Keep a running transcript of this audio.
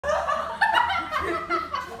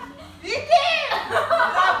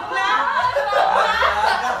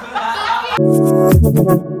Audio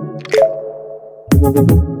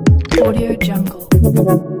Jungle.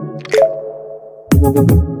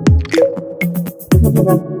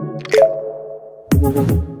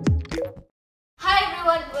 Hi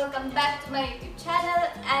everyone, welcome back to my YouTube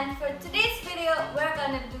channel, and for today's video we're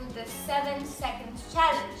gonna do the 7 seconds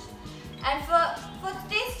challenge. And for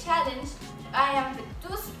today's challenge I am with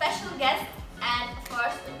two special guests and of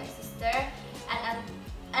course with my sister, and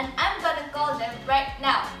I'm gonna call them right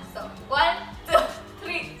now. So 1, 2,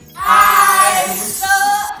 3. Hi! So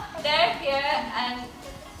they're here and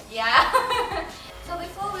yeah. So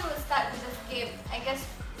before we will start with this game, I guess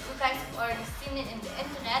you guys have already seen it in the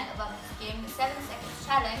internet about this game, the 7 seconds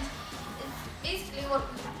challenge. It's basically what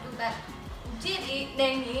we do that jadi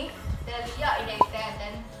name the and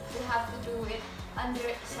then we have to do it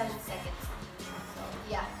under 7 seconds. So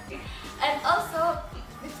yeah. And also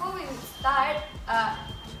before we start,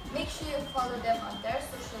 make sure you follow them on their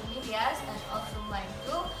social medias and also mine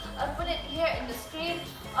too. I'll put it here in the screen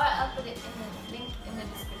or I'll put it in the link in the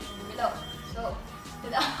description below. So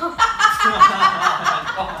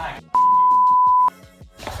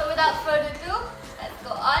without further ado, let's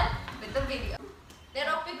go on with the video.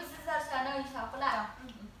 Then rock, paper, scissors, sana siapa lah?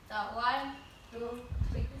 So 1, 2,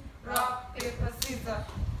 3. Rock, paper, scissors.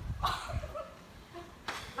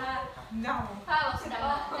 No. How was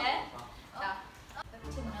that? Then,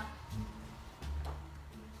 Cina.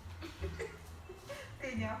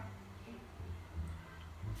 Tinya.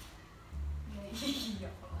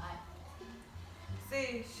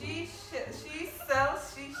 See, she sells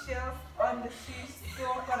seashells on the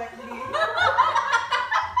seashore correctly.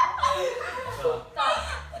 1,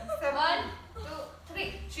 2,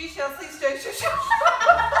 3. Seashells.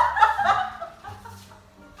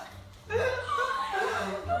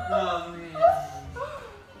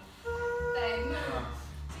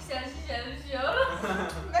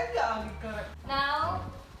 Now,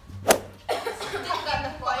 you got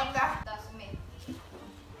the point. That's me.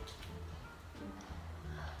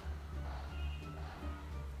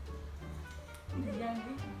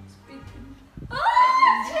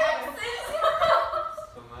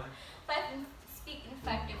 Speak in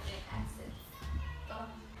 5 different accents.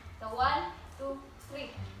 So 1, 2,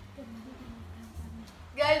 3.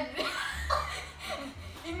 Guys,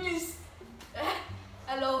 English.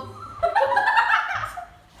 Hello.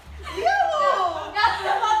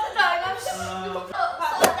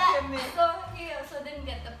 So didn't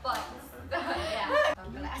get the points. Yeah.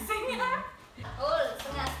 Oh,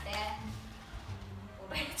 sengat deh.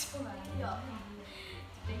 Coba.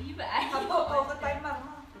 Apa timer?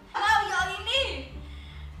 Wow, yang ini.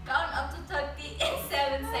 Count up to 30 in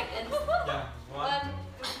 7 seconds. 1,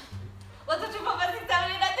 2. Waktu cuma masih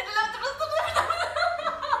tahu nanti dalam terus.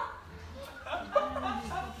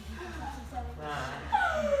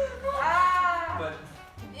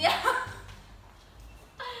 Ya.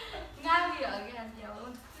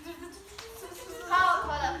 How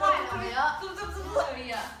that point over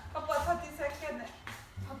here? About 30 seconds.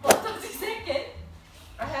 About 30 seconds.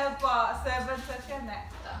 I have 7 seconds.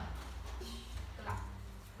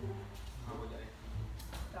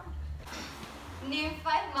 Name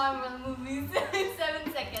 5 Marvel movies in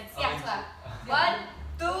 7 seconds. Yeah, 1,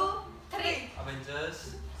 2, 3.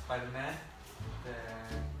 Avengers, Spider-Man,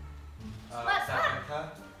 then What?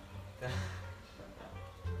 Sarina, then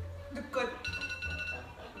The good.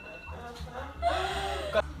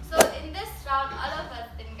 So in this round, all of us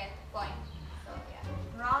didn't get the point. So yeah.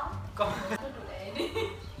 Round.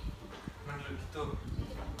 menurut itu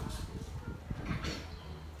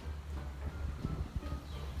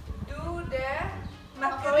Do the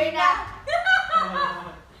Macarena.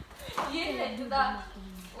 Yeah, do that.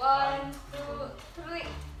 1, 2, 3.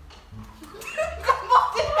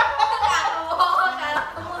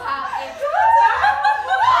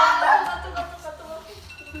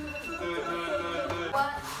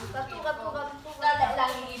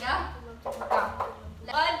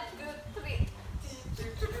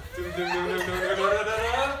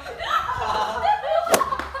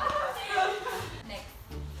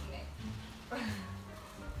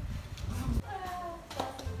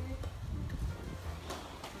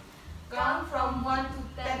 Count from 1 to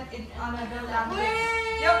 10 in another language.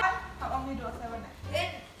 Wait. Yang kan? Only do 7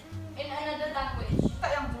 In another language.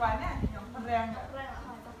 Tak yang tuannya, yang keren.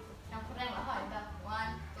 Yang keren lah, ada.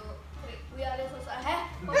 1, 2, 3. We are susah.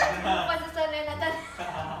 Pas susah na natin.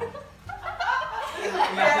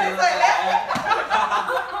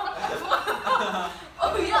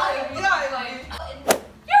 Oh yeah. Now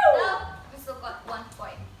we still got 1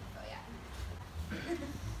 point. So yeah.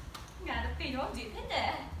 Nhà được tiền không chị thế nhỉ?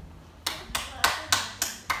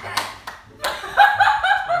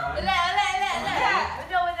 Lẹ.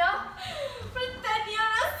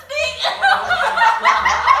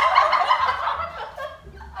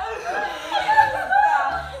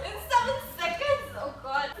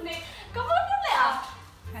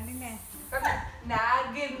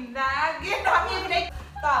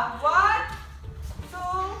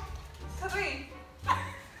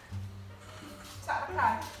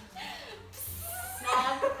 Start.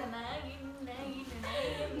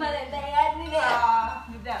 Malatayan ni dia.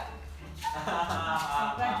 Tidak.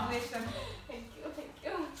 Congratulations. Thank you.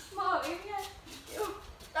 Mau ini ya. Thank you.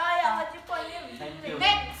 Tayo kasi po niya. Thank you.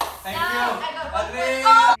 Next. Thank Now, you. I got one Adri. point.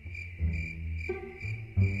 Oh!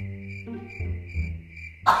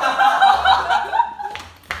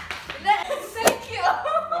 Thank you.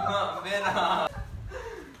 Vera.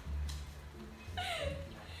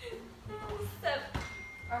 Step.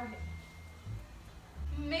 Okay.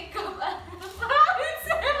 Makeup.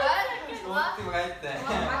 What? Tutti magaitte.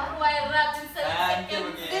 Why rap in 7 Thank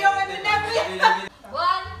you. seconds? Dia orang Nabi. 1,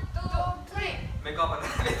 2, 3. Make up on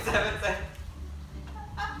 7 seconds.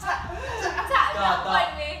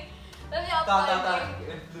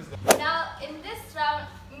 Now in this round,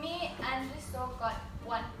 me and Hrisoo got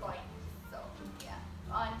 1 point. So yeah,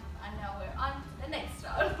 and now we're on to the next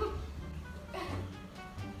round.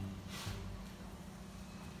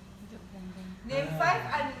 Name 5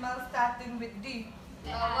 animals starting with D.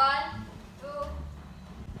 1, 2,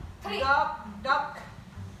 3. Dog, duck,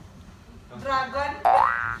 dragon.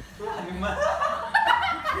 Animal.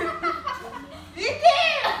 Didi!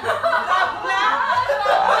 Dracula!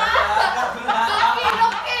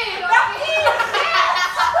 Rocky!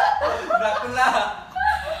 Dracula.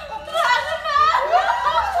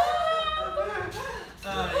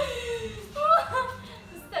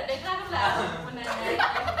 Start dari Dracula.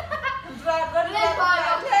 Dragon, Melempar,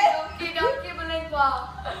 dragon. Donkey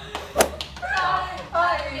melempar.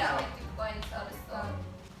 Ay. Yeah, 2 points out of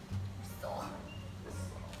store.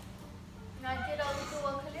 Nanti dah itu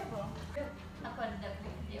orang kali apa? Aku ada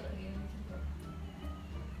klik dia lagi.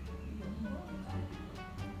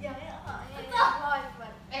 Ya.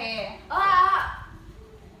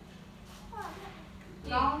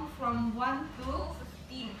 Count from 1 to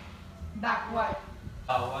 15. Backward.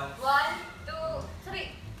 1. 1, 2,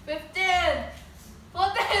 3, 15,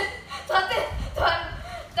 14, 13, 14,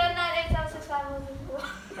 9, 8, 7, 6, 5, 4,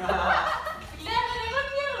 3, 2,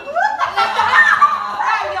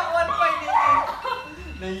 1. Yang 1 point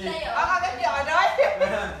ini. Ang agad dia ada.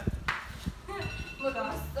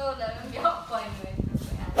 Gusto lang yung appointment.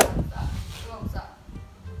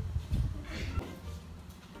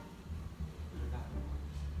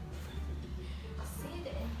 See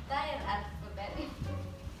the entire alphabet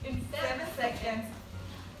in 7 seconds.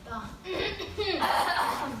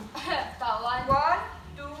 Tawan.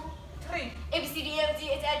 1, 2, 3. A, B, C, D, E, F,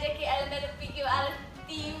 G, H, I, J, K, L, M, N, O, P, Q, R, S,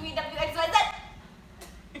 T, U, V, W, X, Y, Z.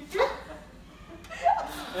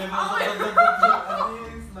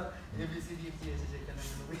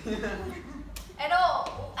 N, O,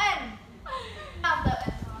 N.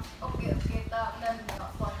 Okay, then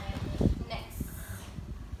for next.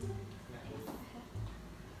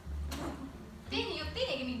 Tini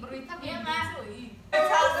gini berita biar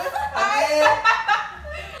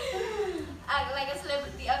act like a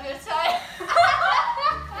celebrity of your time.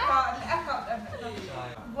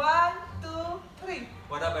 1, 2, 3.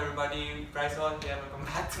 What up everybody? Price on here, welcome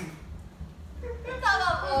back to me.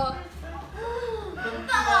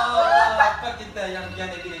 Apa kita yang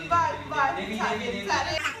ini.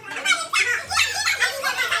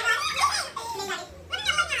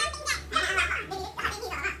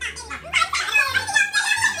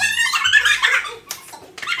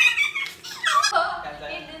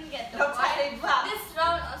 He didn't get the point. This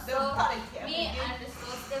round also, me and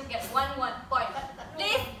Hrisoo still get 1 point.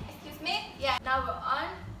 Please, excuse me. Yeah. Now we're on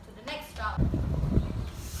to the next round.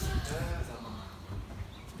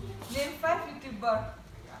 Name 5 YouTuber.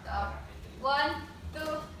 1, 2,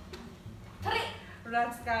 3. Run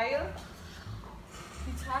Kyle.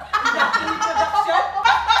 Bicara. Production.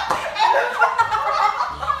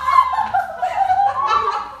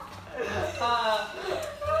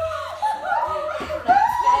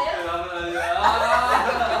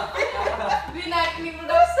 Binaik ni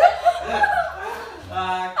production.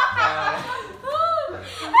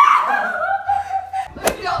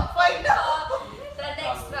 The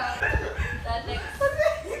next round.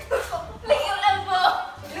 Lick your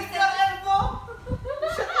elbow. Lick your elbow.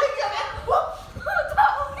 Lick your elbow.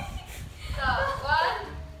 So, 1,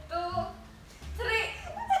 2, 3.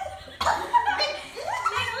 Lick.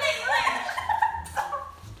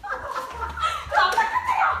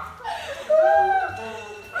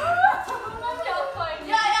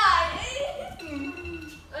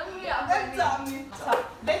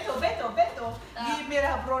 Beto. Di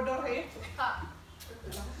merah brodor eh.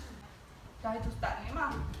 Dah itu start ni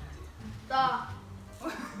mah.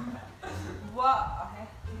 Wah.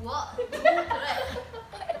 What?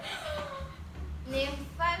 Name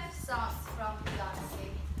 5 songs from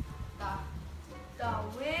Beyonce. The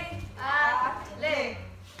way I Play.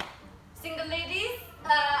 Single ladies,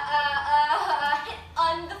 hit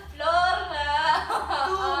on the floor.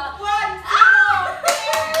 2, 1, 0.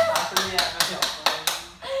 Actually, kasi ako.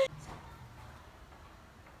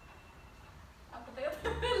 Aku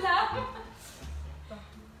tengah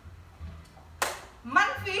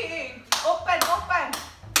Manfee, open.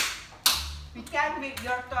 We can wait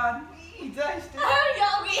your turn. Just Ya,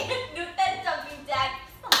 we do 10 jumping jacks.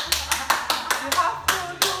 you have to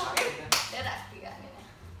do it. Dia dah tiga ni.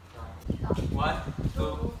 1,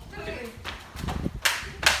 2, 3.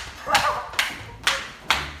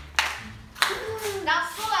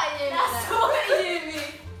 Nafsu aja ni.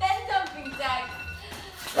 10 jumping jacks.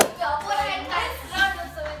 Apa yang nice round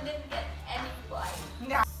so we didn't get any points.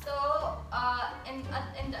 Yeah. So, in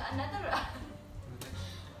the another round,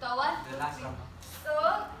 the one, The last round. so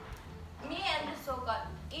me and Hrisoo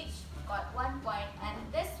each got 1 point, and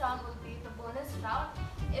this round will be the bonus round.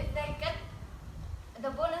 If they get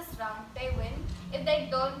the bonus round, they win. If they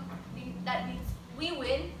don't, that means we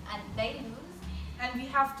win and they lose. And we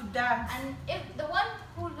have to dance. And if the one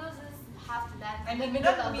who loses have to dance And in the if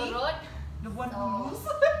middle not of the me, road, The one who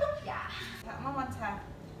So- lose. yeah. Mama tap.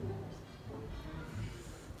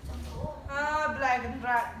 Contoh. Black and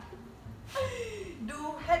red.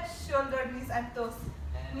 Do head, shoulder, knees, and toes.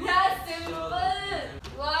 Yeah, simple.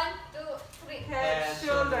 1, 2, 3. Head,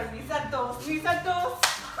 shoulder, knees, and toes. Knees and toes.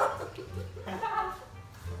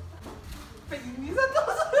 Knees and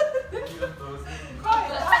toes. Even those.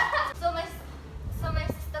 So my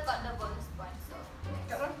sister got the bonus point. So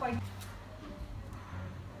Got 1 point.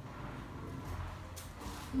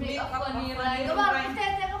 make up for me, Make right? up Kau for me. baru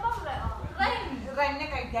right? Rhyme. Rhyme-nya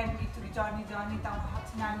kayak game gitu di Johnny tahu hak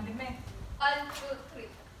nandem eh. 1, 2, 3.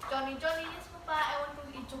 Johnny, yes, Papa. I want to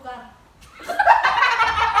eat sugar.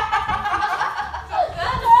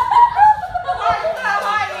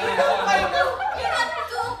 You got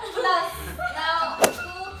 2 plus. Now 2,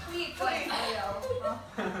 3 points.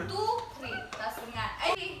 2, 3. Tas ingat.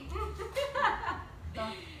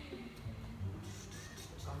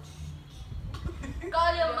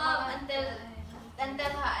 Call your mom and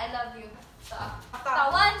tell her I love you. So,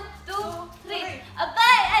 1, 2, 3.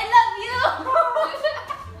 Abay, I love you.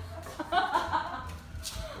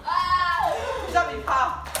 Johnny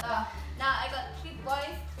pa. Now I got 3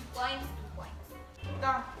 points, 2 points, 2 points.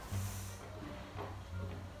 Da.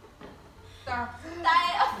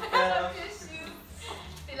 Tie a pair of your shoes.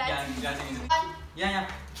 Yan, yan, sige. 1, Yan.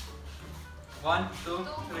 1, 2,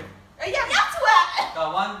 3. Yeah. that's what.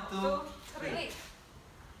 1, 2, 3. 3.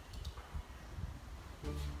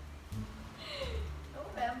 Oh,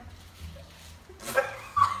 ma'am.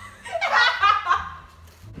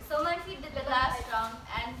 So Manfee did the last round,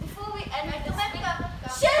 and before we end with this video,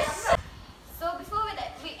 So before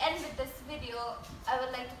we end with this video, I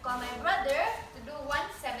would like to call my brother to do 1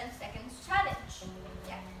 7 seconds challenge.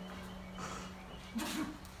 Yeah.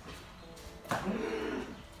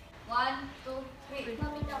 1, 2, 3.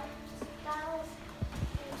 Mommy got styles,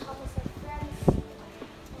 Thomas and Friends, and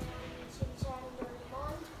Shinchan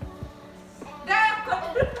Doraemon. Damn.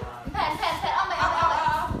 Pen. Oh my God.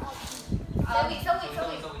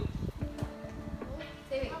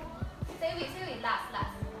 Say wait. Last.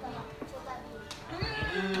 Chocolate.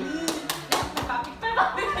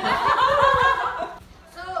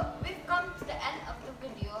 So we've come to the end of the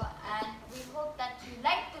video, and we hope that you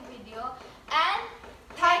liked the video, and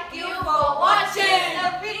Thank you for watching the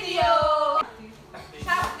video.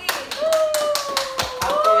 Happy.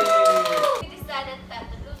 We decided that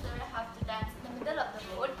the loser have to dance in the middle of the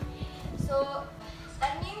road. So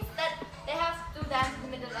that means that they have to dance in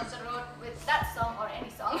the middle of the road with that song or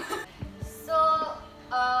any song. So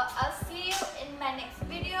I'll see you in my next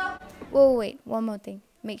video. Whoa, wait, one more thing.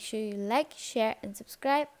 Make sure you like, share, and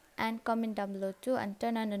subscribe, and comment down below too, and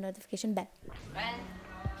turn on the notification bell. And